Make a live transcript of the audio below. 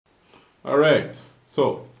Alright,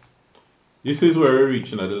 so this is where we're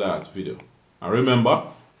reaching at the last video. And remember,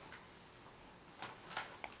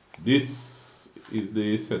 this is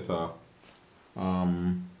the set of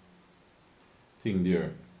thing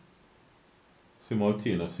there.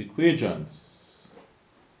 Simultaneous equations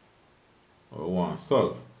we want to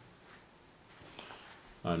solve.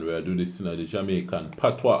 And we'll do this in the Jamaican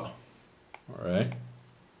patois. Alright.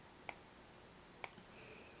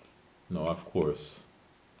 Now of course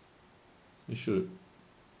it shouldn't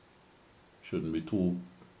be too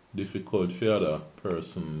difficult for other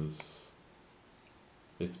persons,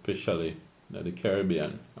 especially in the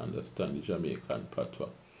Caribbean, understand the Jamaican patois.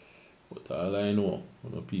 But all I know,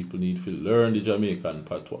 people need to learn the Jamaican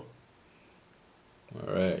patois.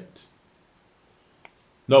 Alright.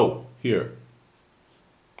 Now, here.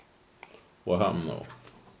 What happened now?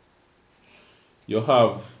 You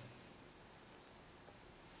have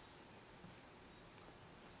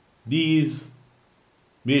these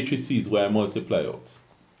matrices where I multiply out.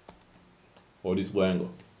 How this going to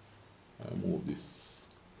go? I move this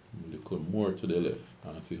a little more to the left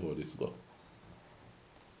and see how this go.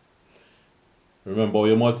 Remember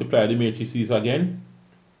you multiply the matrices again.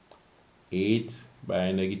 8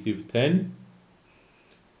 by negative 10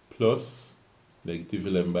 plus negative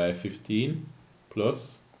 11 by 15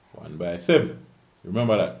 plus 1 by 7.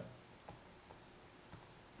 Remember that.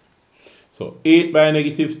 So 8 by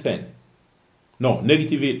negative 10. No,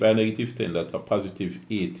 negative 8 by negative 10, that's a positive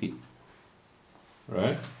 80.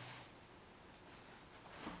 Right?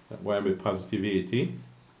 That will be positive 80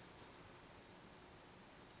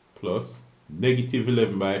 plus negative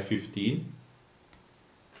 11 by 15.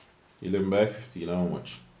 11 by 15, how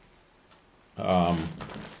much?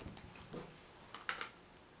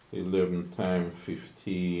 11 times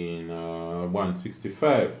 15,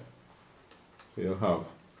 165. So you have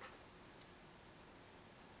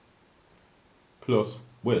plus,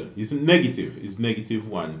 well, it's negative, it's negative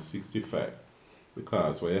 165.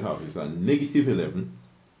 Because what you have is a negative 11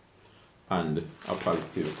 and a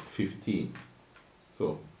positive 15.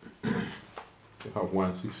 So you have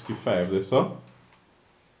 165 there, so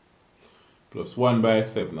plus 1 by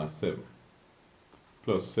 7 is 7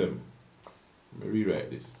 plus 7. Let me rewrite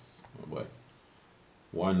this. Oh boy.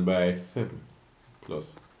 1 by 7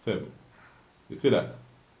 plus 7. You see that?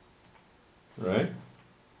 Right?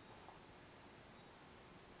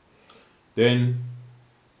 Then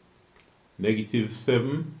negative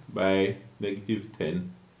 7 by negative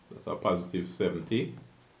 10, that's a positive 70,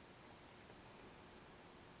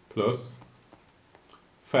 plus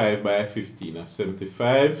 5 by 15, that's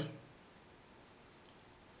 75,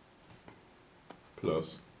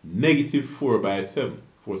 plus negative 4 by 7,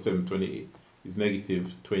 4, 7, 28, is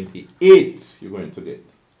negative 28 you're going to get.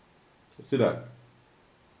 See that?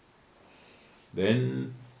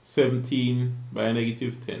 Then 17 by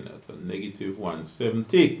negative 10, that's a negative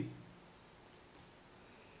 170.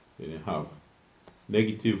 Then you have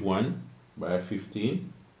negative 1 by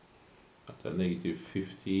 15, that's a negative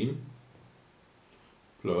 15,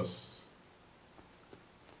 plus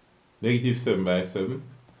negative 7 by 7,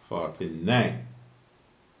 49.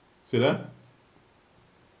 See that?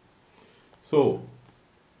 So,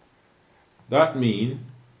 that means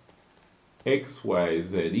x, y,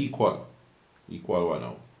 z equal what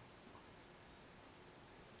now?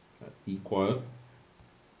 Equal.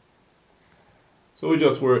 So we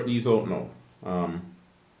just work these out now.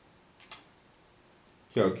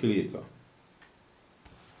 Calculator.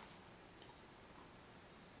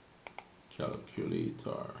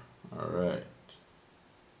 Alright.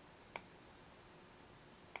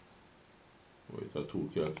 Wait, the two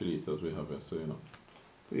calculators we have here, so you know.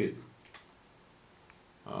 Wait.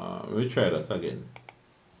 Let me try that again.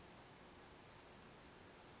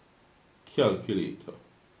 Calculator.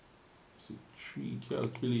 See, 3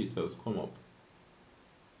 calculators come up.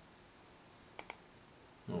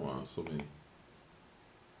 No one, so many.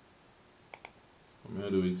 I'm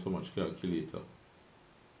going to do with so much calculator.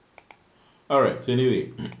 Alright,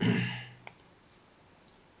 anyway.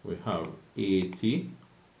 We have 80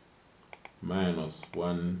 minus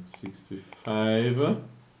 165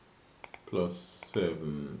 plus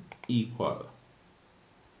 7 equal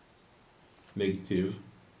negative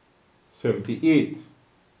 78.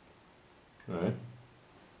 Right?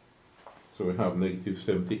 So we have negative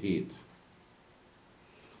 78.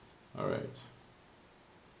 Alright.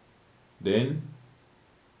 Then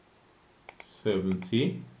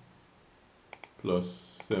 70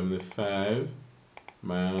 plus 75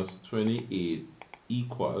 minus 28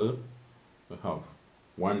 equal, we have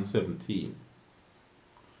 117.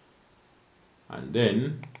 And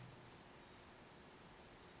then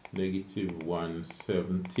negative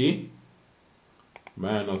 170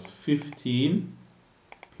 minus 15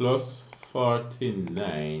 plus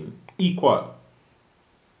 49 equal,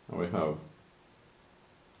 and we have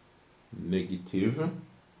negative,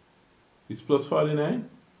 it's plus 49.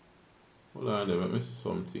 Hold on there, let me see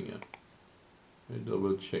something here. Let me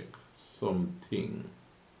double check something.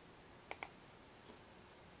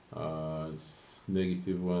 It's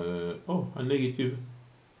negative 1. Oh, a negative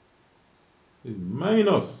is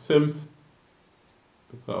minus seems,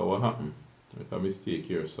 because what happened? Make a mistake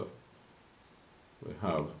here, so we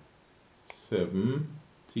have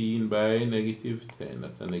 17 by negative 10,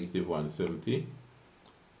 that's a negative 170.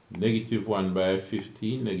 Negative 1 by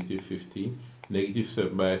 15, negative 15. Negative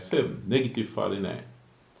 7 by 7, negative 49.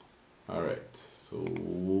 Alright,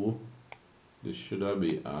 so this should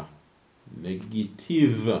be a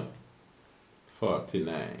negative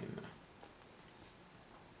 49.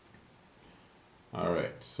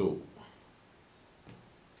 Alright, so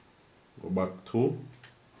go back to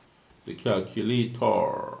the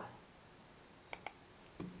calculator.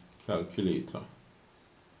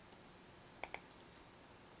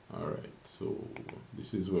 Alright, so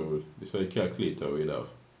this is where this is a calculator we'll have.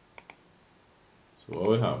 So what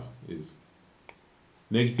we have is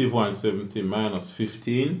negative 170 minus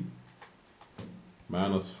 15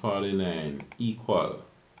 minus 49 equal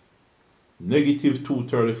negative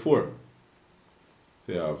 234.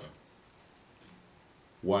 So you have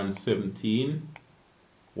 117,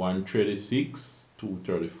 136,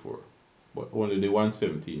 234. But only the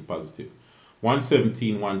 117 positive.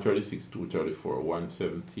 117, 136, 234.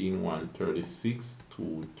 117, 136,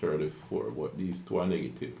 234. But these two are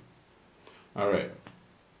negative. Alright.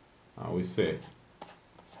 And we say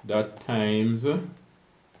that times,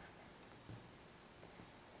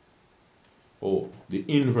 the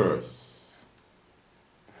inverse.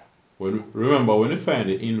 Remember, when you find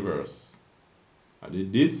the inverse, I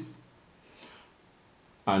did this,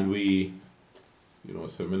 and we,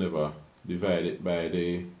 so we never divide it by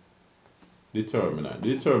the determinant.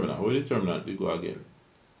 The determinant we go again.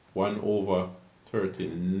 1 over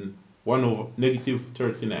 13, 1 over negative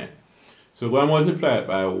 39. So we're going to multiply it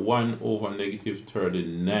by 1 over negative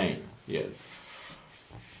 39. Yes.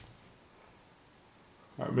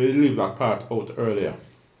 I may leave that part out earlier.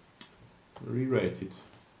 Rewrite it.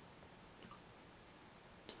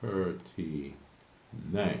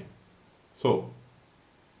 39. So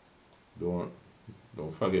don't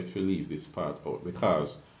forget to leave this part out,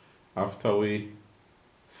 because after we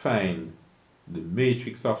find the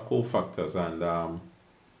matrix of cofactors and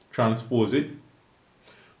transpose it,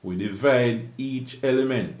 we divide each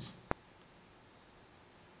element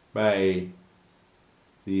by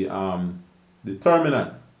the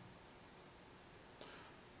determinant.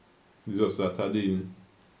 Just that I didn't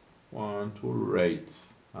want to write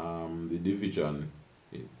the division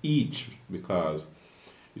in each, because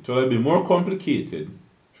it will be more complicated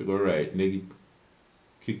if you go write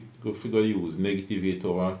use negative 8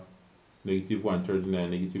 over negative 139,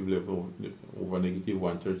 negative 11 over negative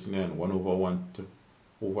 139, 1 over 1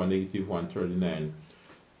 over negative 139.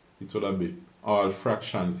 It will be all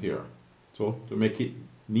fractions here. So to make it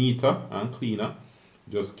neater and cleaner,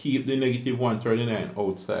 just keep the negative 139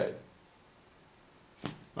 outside.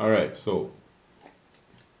 Alright, so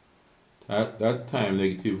at that time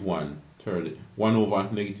negative 130, 1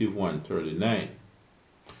 over negative 139.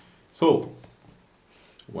 So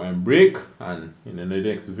one break, and in the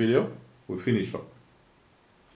next video we'll finish up.